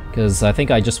 Because I think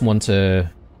I just want to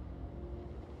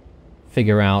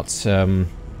figure out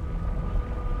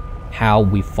how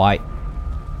we fight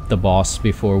the boss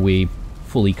before we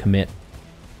fully commit.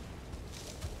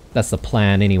 That's the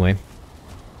plan anyway.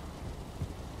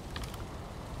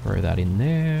 Throw that in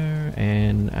there,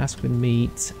 and Aspen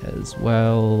meat as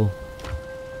well.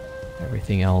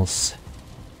 Everything else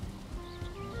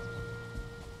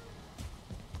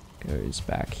goes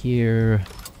back here.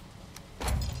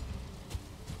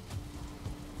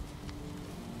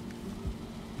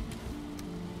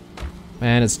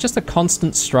 Man, it's just a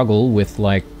constant struggle with,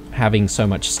 like, having so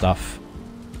much stuff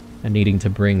and needing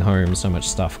to bring home so much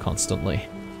stuff constantly.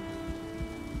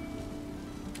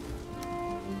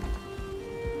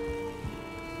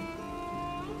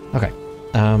 Okay,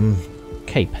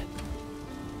 cape.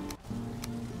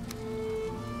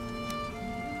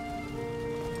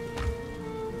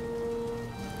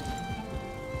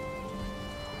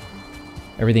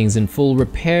 Everything's in full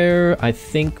repair. I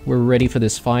think we're ready for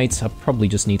this fight. I probably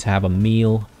just need to have a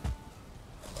meal.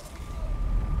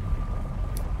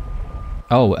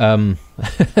 Oh,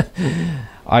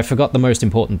 I forgot the most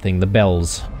important thing, the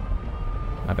bells.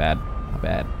 My bad, my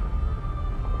bad.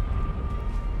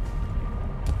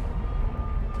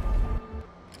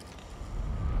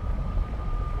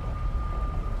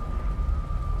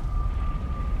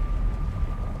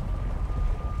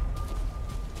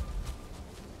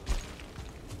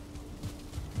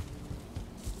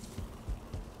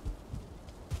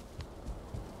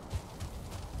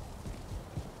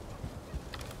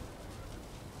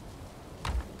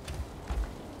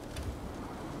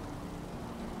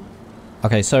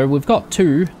 Okay, so we've got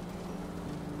 2,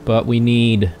 but we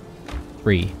need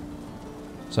 3.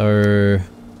 So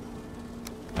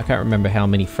I can't remember how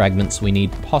many fragments we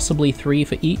need, possibly 3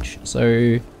 for each,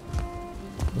 so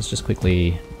let's just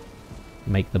quickly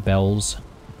make the bells.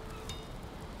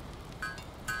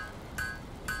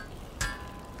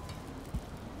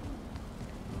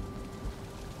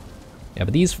 Yeah,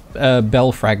 but these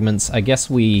bell fragments, I guess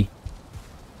we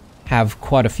have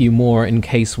quite a few more in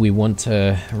case we want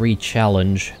to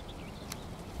re-challenge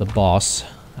the boss.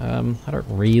 I don't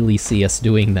really see us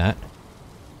doing that.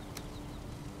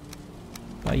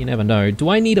 But you never know. Do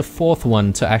I need a 4th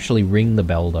one to actually ring the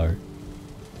bell, though?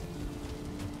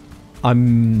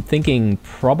 I'm thinking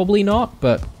probably not,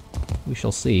 but we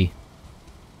shall see.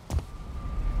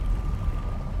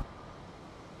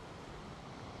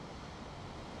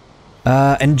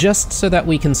 And just so that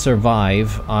we can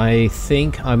survive, I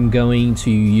think I'm going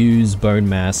to use bone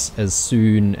mass as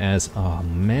soon as... Oh,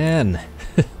 man.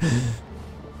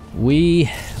 We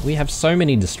have so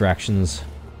many distractions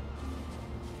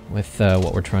with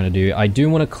what we're trying to do. I do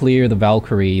want to clear the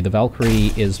Valkyrie. The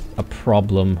Valkyrie is a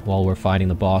problem while we're fighting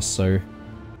the boss, so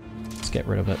let's get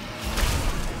rid of it.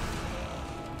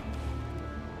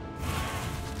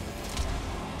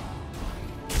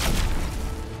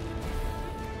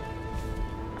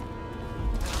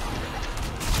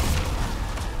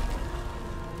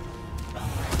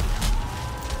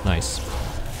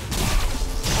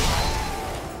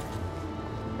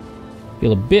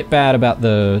 Feel a bit bad about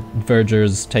the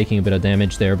vergers taking a bit of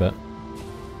damage there, but...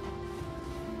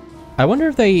 I wonder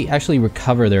if they actually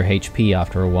recover their HP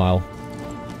after a while.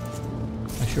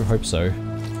 I sure hope so.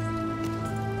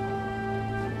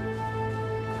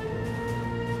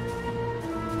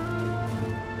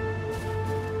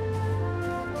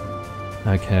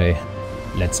 Okay,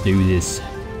 let's do this.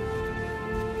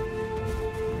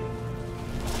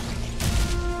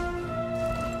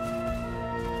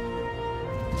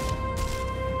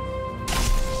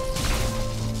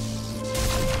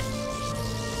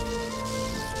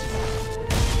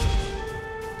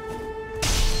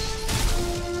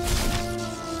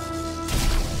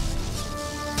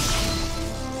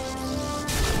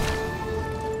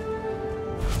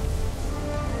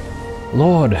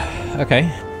 Lord,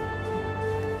 okay.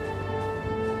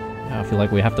 I feel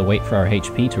like we have to wait for our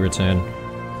HP to return.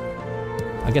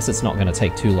 I guess it's not going to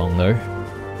take too long, though.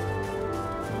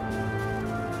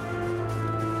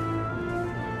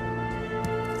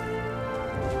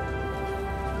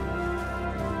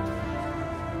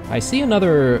 I see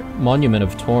another Monument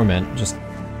of Torment just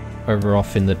over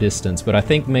off in the distance, but I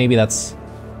think maybe that's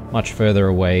much further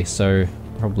away, so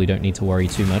probably don't need to worry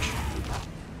too much.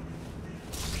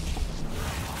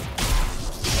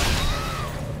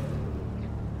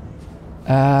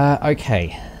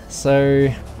 Okay, so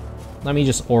let me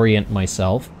just orient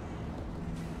myself.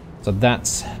 So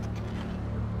that's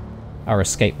our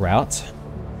escape route.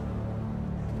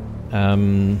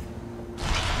 Now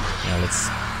let's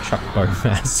chuck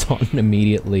Bowmass on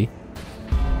immediately.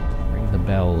 Ring the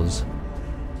bells.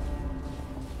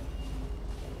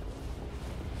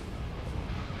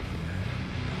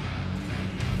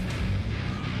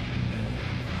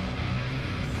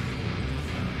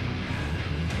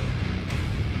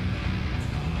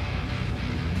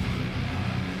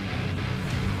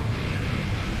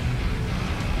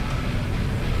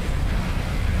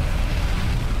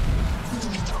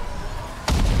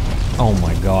 Oh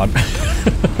my god.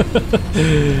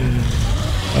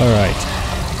 Alright.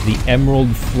 The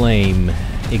Emerald Flame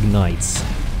ignites.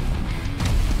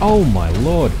 Oh my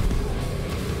lord.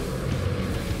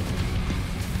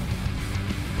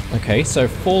 Okay, so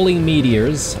falling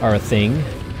meteors are a thing.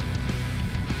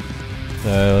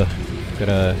 So,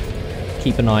 gotta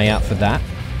keep an eye out for that.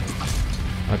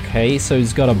 Okay, so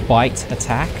he's got a bite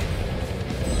attack.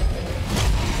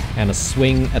 And a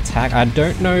swing attack. I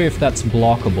don't know if that's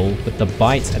blockable, but the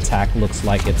bite attack looks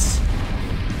like it's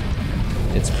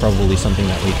probably something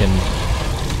that we can...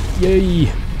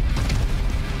 Yay!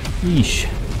 Yeesh.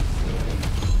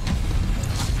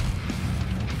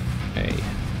 Okay.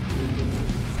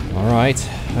 Alright,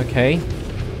 okay.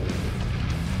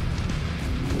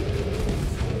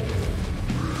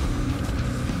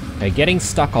 Okay, getting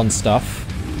stuck on stuff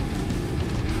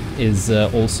is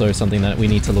also something that we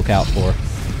need to look out for.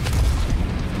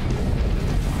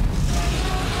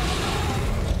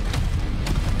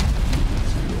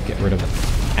 Rid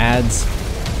of ads.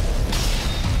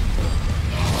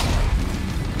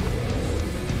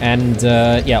 And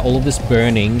yeah, all of this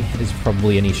burning is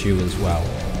probably an issue as well.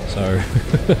 So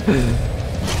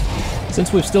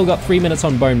since we've still got 3 minutes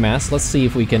on Bone Mass, let's see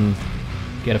if we can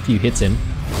get a few hits in.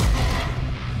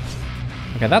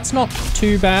 Okay, that's not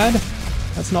too bad.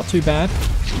 That's not too bad.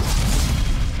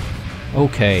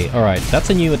 Okay, alright, that's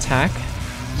a new attack.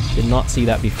 Did not see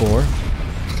that before.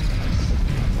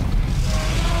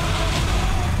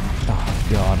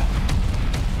 God.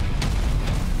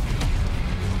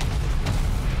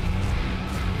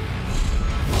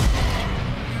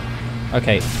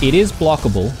 Okay, it is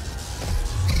blockable.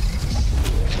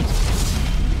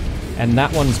 And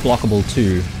that one's blockable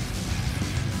too.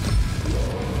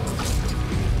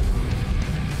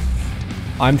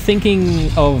 I'm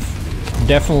thinking of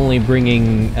definitely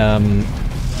bringing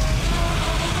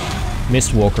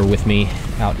Mistwalker with me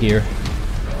out here.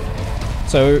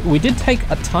 So we did take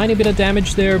a tiny bit of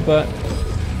damage there, but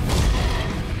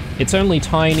it's only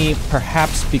tiny,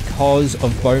 perhaps because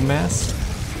of Bone Mass.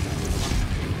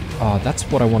 Oh, that's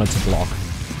what I wanted to block.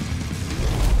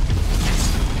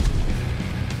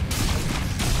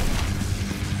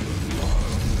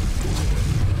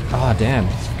 Ah, damn.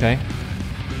 Okay.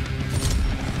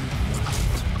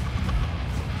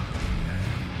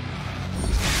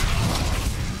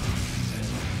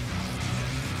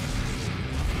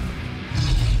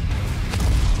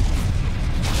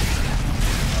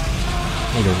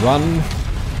 Need to run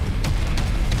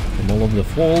from all of the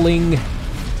falling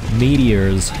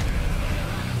meteors.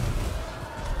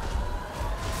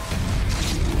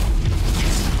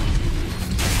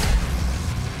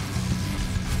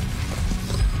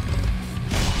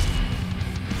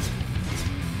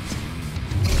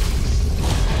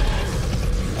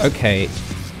 Okay,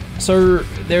 so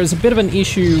there's a bit of an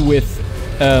issue with,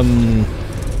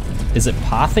 is it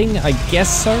pathing? I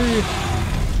guess so?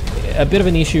 A bit of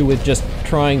an issue with just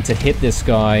trying to hit this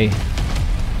guy,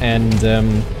 and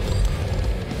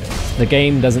the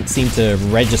game doesn't seem to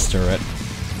register it.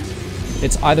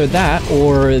 It's either that,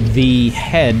 or the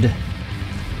head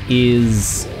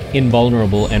is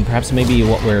invulnerable, and perhaps maybe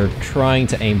what we're trying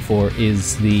to aim for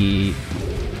is the,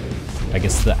 I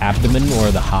guess, the abdomen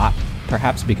or the heart,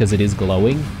 perhaps, because it is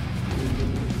glowing.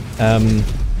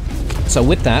 So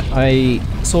with that, I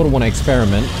sort of want to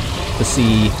experiment to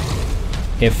see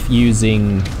if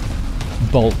using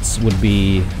bolts would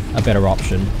be a better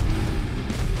option.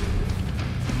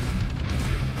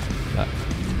 But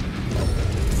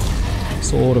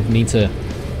sort of need to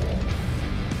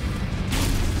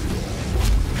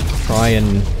try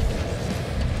and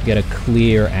get a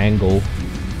clear angle.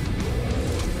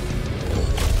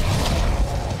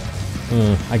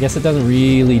 I guess it doesn't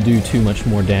really do too much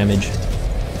more damage.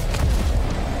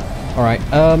 Alright,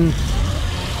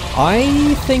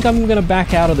 I think I'm gonna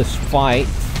back out of this fight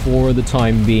for the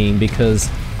time being, because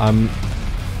I'm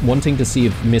wanting to see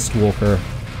if Mistwalker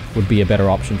would be a better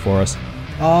option for us.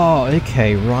 Oh,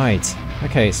 okay, right.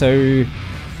 Okay, so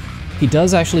he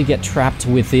does actually get trapped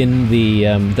within the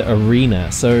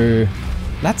arena, so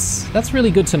that's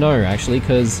really good to know, actually,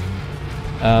 because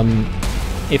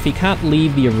if he can't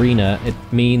leave the arena, it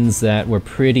means that we're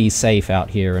pretty safe out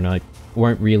here, and I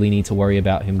won't really need to worry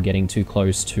about him getting too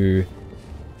close to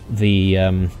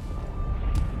the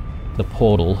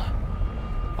portal.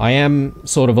 I am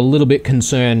sort of a little bit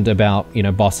concerned about, you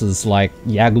know, bosses like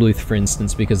Yagluth, for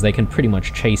instance, because they can pretty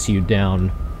much chase you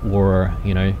down, or,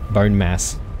 you know, Bone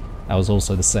Mass. That was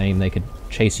also the same. They could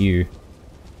chase you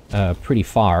pretty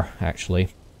far, actually.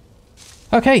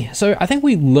 Okay, so I think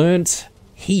we learnt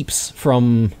heaps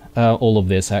from all of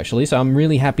this, actually, so I'm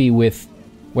really happy with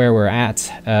where we're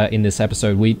at in this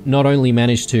episode. We not only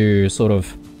managed to sort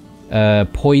of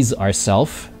poise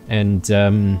ourselves and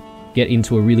get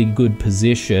into a really good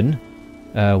position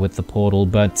with the portal,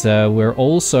 but we're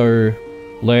also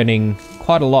learning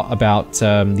quite a lot about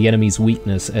the enemy's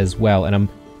weakness as well, and I'm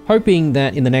hoping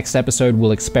that in the next episode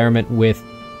we'll experiment with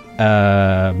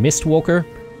Mistwalker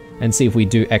and see if we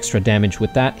do extra damage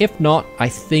with that. If not, I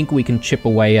think we can chip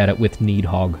away at it with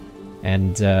Needhog,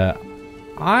 and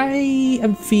I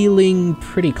am feeling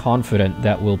pretty confident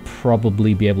that we'll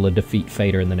probably be able to defeat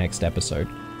Fader in the next episode.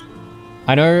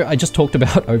 I know I just talked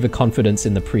about overconfidence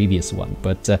in the previous one,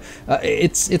 but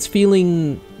it's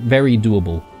feeling very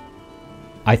doable,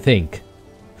 I think.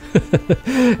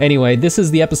 Anyway, this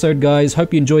is the episode, guys.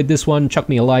 Hope you enjoyed this one. Chuck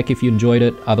me a like if you enjoyed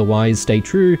it. Otherwise, stay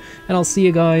true, and I'll see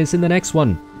you guys in the next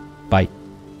one. Bye.